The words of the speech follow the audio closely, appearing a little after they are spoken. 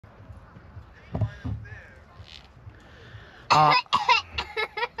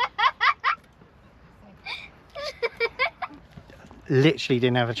Literally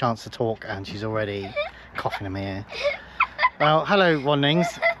didn't have a chance to talk and she's already coughing in my ear. Well, hello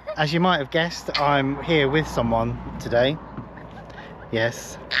Wanlings. As you might have guessed, I'm here with someone today.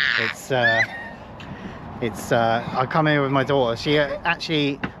 Yes, I come here with my daughter. She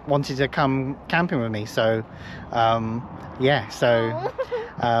actually wanted to come camping with me, so yeah, so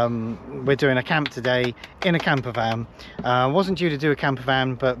we're doing a camp today in a camper van. I wasn't due to do a camper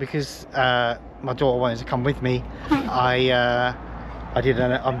van, but because my daughter wanted to come with me, I'm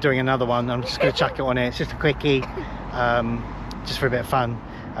doing another one. I'm just going to chuck it on it. It's just a quickie, just for a bit of fun.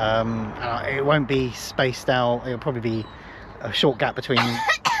 It won't be spaced out. It'll probably be a short gap between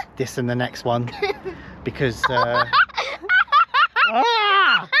this and the next one, because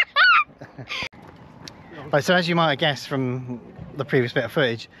Right, so as you might have guessed from the previous bit of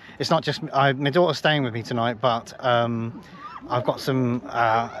footage, it's not just my daughter's staying with me tonight, but I've got some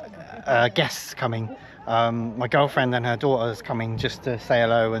guests coming. My girlfriend and her daughter is coming just to say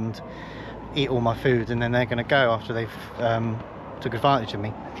hello and eat all my food, and then they're going to go after they've took advantage of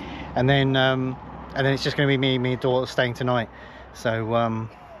me, and then it's just going to be me and my daughter staying tonight. So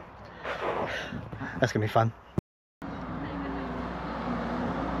that's going to be fun.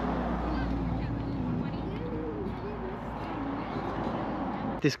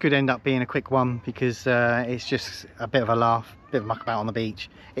 This could end up being a quick one because it's just a bit of a laugh, a bit of muck about on the beach.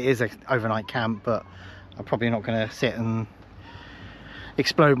 It is an overnight camp, but I'm probably not going to sit and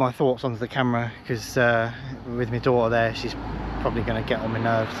explode my thoughts onto the camera, because with my daughter there, she's probably going to get on my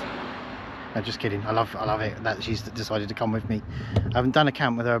nerves. No, just kidding. I love it that she's decided to come with me. I haven't done a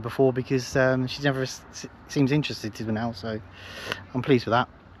camp with her before because she never seems interested to now, so I'm pleased with that.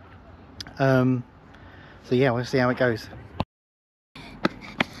 So yeah, we'll see how it goes.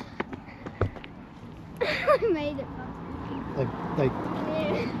 I made it. They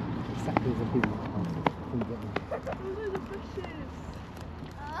exactly the people couldn't get them. Under the bushes.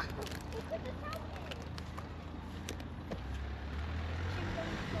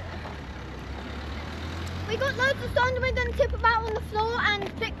 We got loads of stones. We're going to tip them out on the floor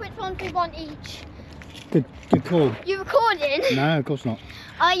and pick which ones we want each. Good call. You recording? No, of course not.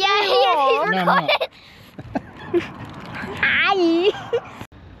 Oh yeah, he's recording. No, Hi.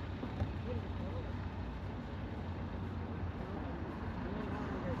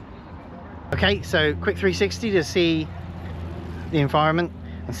 Okay, so quick 360 to see the environment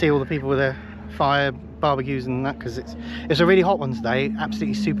and see all the people with their fire, barbecues and that, because it's a really hot one today,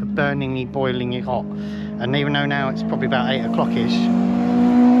 absolutely super burningly, boilingly hot. And even though now it's probably about 8 o'clock-ish,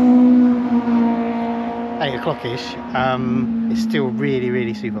 it's still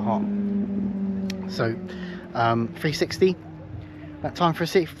really super hot. So 360, that time for a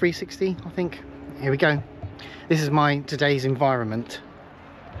 360, I think. Here we go. This is today's environment.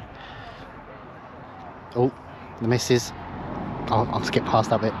 Oh, the missus. I'll skip past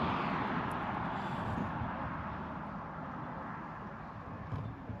that bit.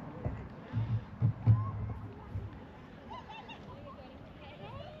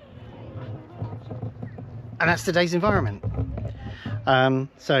 And that's today's environment.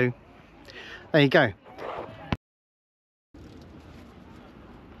 So there you go.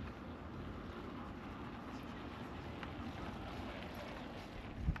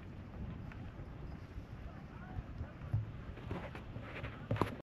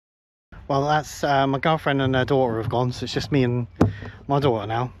 Well, that's my girlfriend and her daughter have gone, so it's just me and my daughter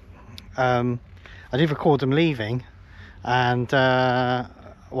now. I did record them leaving, and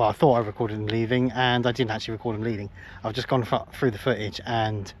well, I thought I recorded them leaving, and I didn't actually record them leaving. I've just gone through the footage,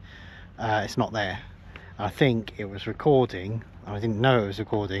 and it's not there. I think it was recording, and I didn't know it was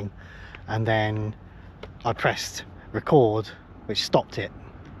recording, and then I pressed record, which stopped it,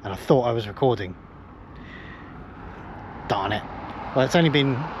 and I thought I was recording. Darn it. Well, it's only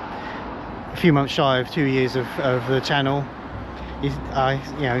been a few months shy of 2 years of the channel. You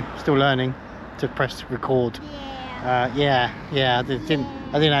know, still learning to press record. Yeah. I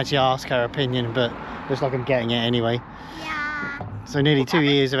didn't actually ask her opinion, but looks like I'm getting it anyway. Yeah. So nearly 2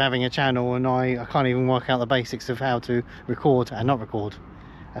 years of having a channel, and I can't even work out the basics of how to record and not record.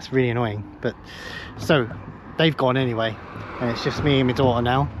 That's really annoying. But so they've gone anyway, and it's just me and my daughter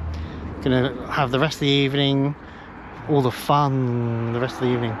now. Gonna have the rest of the evening, all the fun the rest of the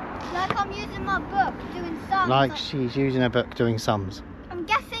evening. Like I'm using my book doing sums. Like she's using her book doing sums. I'm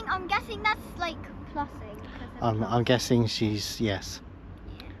guessing that's like plussing. I'm guessing she's, yes.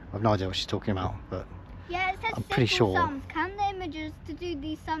 Yeah. I've no idea what she's talking about, but yeah, it says I'm pretty sure. Sums. Can the images to do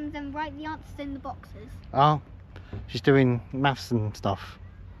these sums and write the answers in the boxes? Oh, she's doing maths and stuff.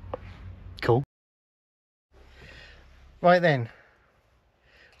 Cool. Right then,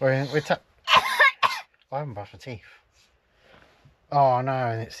 we're I haven't brushed my teeth. Oh no,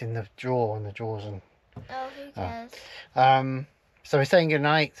 and it's in the drawer, and the drawers and. Oh, who cares? So we're saying good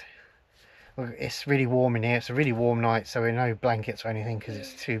night. It's really warm in here. It's a really warm night, so we're no blankets or anything because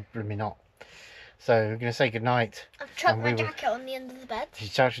it's too blooming hot. So we're gonna say good night. I've chucked my jacket on the end of the bed. You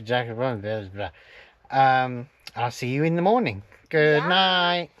chucked your jacket on the bed. I'll see you in the morning. Good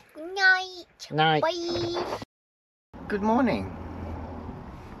night. Good night. Night. Bye. Good morning.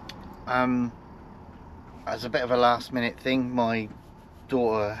 As a bit of a last minute thing, my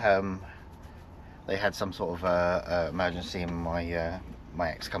daughter, they had some sort of emergency, and my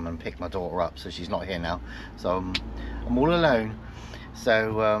ex come and picked my daughter up, so she's not here now. So I'm all alone.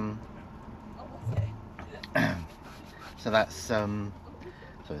 So so that's so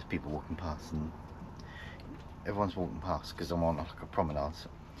there's people walking past, and everyone's walking past because I'm on like a promenade,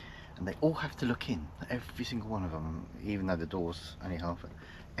 and they all have to look in. Every single one of them, even though the door's only half.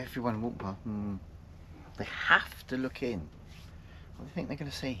 Everyone walk past. They have to look in. What do you think they're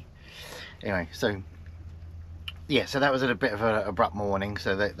going to see? Anyway, so yeah, so that was a bit of an abrupt morning.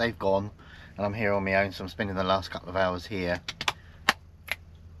 So they've gone, and I'm here on my own. So I'm spending the last couple of hours here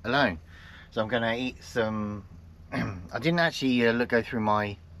alone. So I'm going to eat some. I didn't actually go through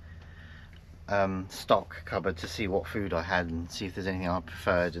my stock cupboard to see what food I had and see if there's anything I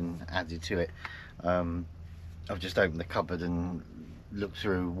preferred and added to it. I've just opened the cupboard and looked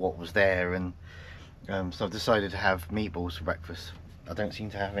through what was there, and so I've decided to have meatballs for breakfast. I don't seem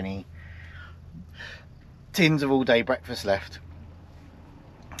to have any tins of all day breakfast left.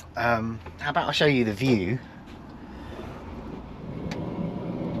 How about I show you the view,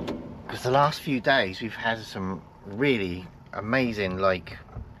 because the last few days we've had some really amazing, like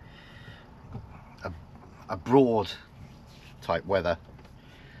abroad type weather.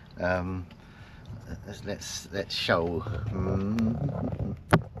 Let's show.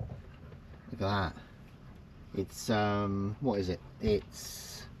 Look at that. It's what is it?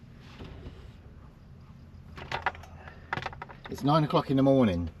 It's 9 o'clock in the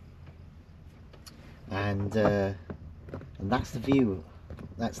morning, and that's the view.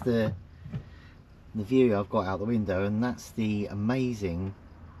 That's the view I've got out the window, and that's the amazing.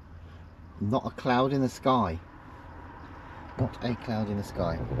 Not a cloud in the sky. Not a cloud in the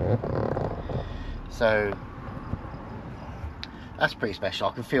sky. So that's pretty special.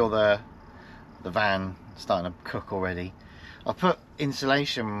 I can feel the van starting to cook already. I put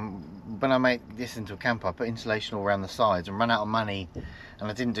insulation, when I made this into a camper, I put insulation all around the sides and ran out of money, and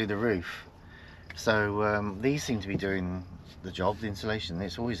I didn't do the roof. So these seem to be doing the job, the insulation.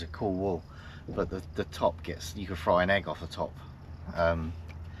 It's always a cool wall, but the top gets, you can fry an egg off the top.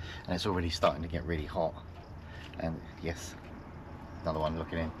 And it's already starting to get really hot. And yes, another one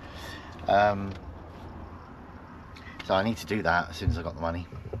looking in. So I need to do that as soon as I got the money,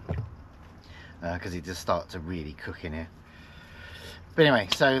 because it does start to really cook in here. But anyway,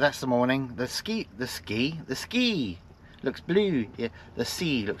 so that's the morning. The ski looks blue. Yeah, the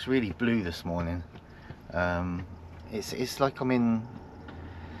sea looks really blue this morning. It's like I'm in.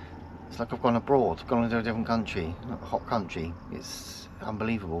 It's like I've gone abroad, gone into a different country, a hot country. It's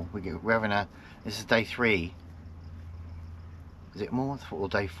unbelievable. We're having this is day 3. Is it more or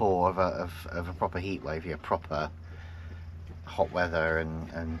day 4 of a proper heat wave here? Proper hot weather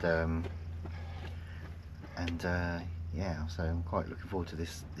and yeah. So I'm quite looking forward to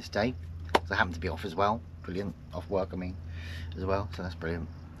this day. So I happen to be off as well. Brilliant. Off work, I mean, as well. So that's brilliant.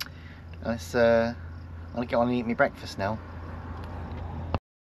 Let's. I'm gonna get on and eat my breakfast now.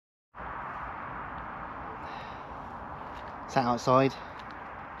 Sat outside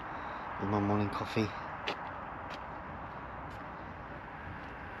with my morning coffee.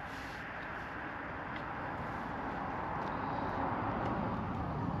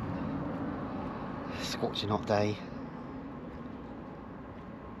 Scorching hot day.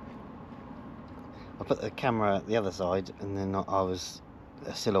 I put the camera at the other side, and then I was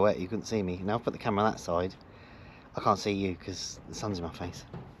a silhouette, you couldn't see me. Now I've put the camera on that side, I can't see you because the sun's in my face.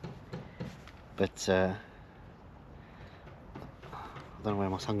 But I don't know where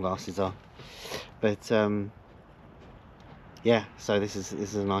my sunglasses are, but yeah. So this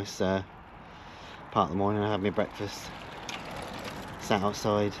is a nice part of the morning. I had my breakfast, sat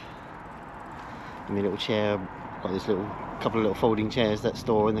outside in my little chair. Got this couple of little folding chairs that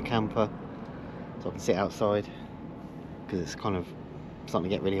store in the camper, so I can sit outside because it's kind of starting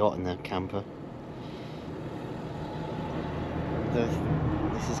to get really hot in the camper.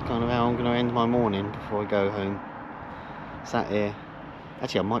 This is kind of how I'm going to end my morning before I go home. Sat here.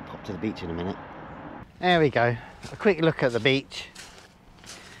 Actually, I might pop to the beach in a minute. There we go. A quick look at the beach.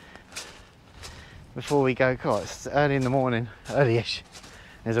 before we go. God, it's early in the morning, early-ish.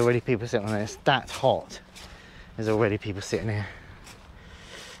 There's already people sitting on it. It's that hot. There's already people sitting here.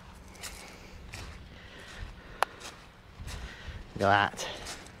 Look at that.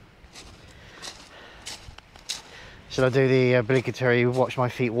 Should I do the obligatory watch my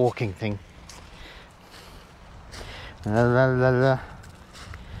feet walking thing? La, la, la, la.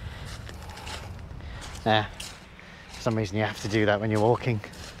 Yeah. For some reason you have to do that when you're walking.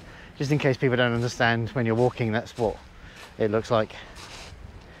 Just in case people don't understand, when you're walking, that's what it looks like.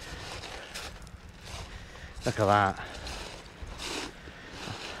 Look at that.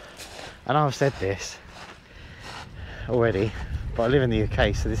 I know I've said this already, but I live in the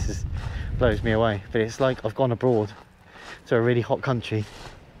UK, so this blows me away. But it's like I've gone abroad to a really hot country.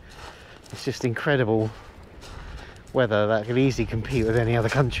 It's just incredible weather that could easily compete with any other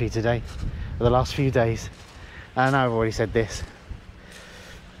country today, for the last few days. I know I've already said this,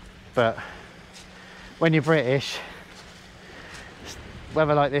 but when you're British,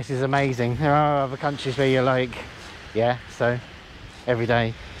 weather like this is amazing. There are other countries where you're like, yeah, so every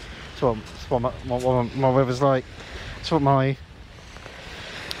day, it's what my weather's like. It's what my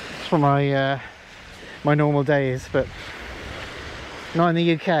my normal day is, but not in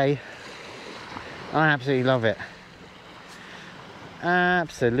the UK. I absolutely love it.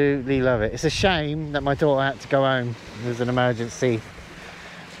 Absolutely love it. It's a shame that my daughter had to go home. There was an emergency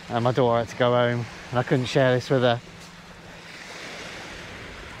and my daughter had to go home and I couldn't share this with her.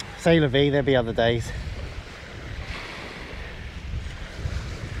 C'est la vie, there'll be other days.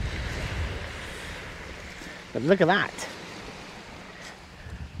 But look at that.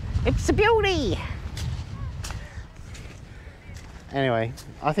 It's a beauty. Anyway,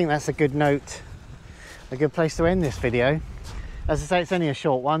 I think that's a good note, a good place to end this video. As I say, it's only a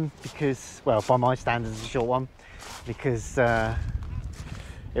short one because, well, by my standards, it's a short one because it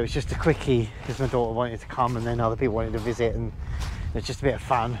was just a quickie because my daughter wanted to come and then other people wanted to visit, and it was just a bit of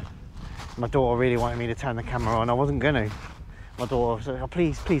fun. My daughter really wanted me to turn the camera on. I wasn't going to. My daughter said, oh,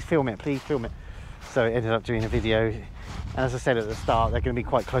 please film it, please film it. So it ended up doing a video. And as I said at the start, they're going to be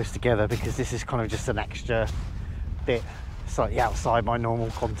quite close together because this is kind of just an extra bit slightly outside my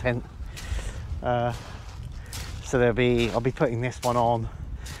normal content. So I'll be putting this one on,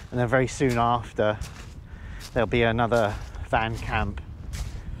 and then very soon after there'll be another van camp.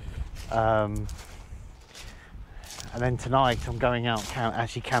 And then tonight I'm going out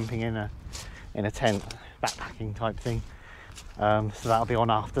actually camping in a tent, backpacking type thing. So that'll be on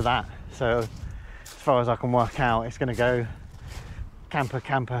after that. So as far as I can work out, it's going to go camper,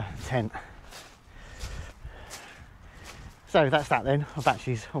 tent. So that's that then. My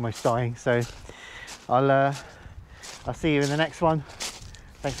battery's almost dying, so I'll see you in the next one.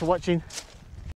 Thanks for watching.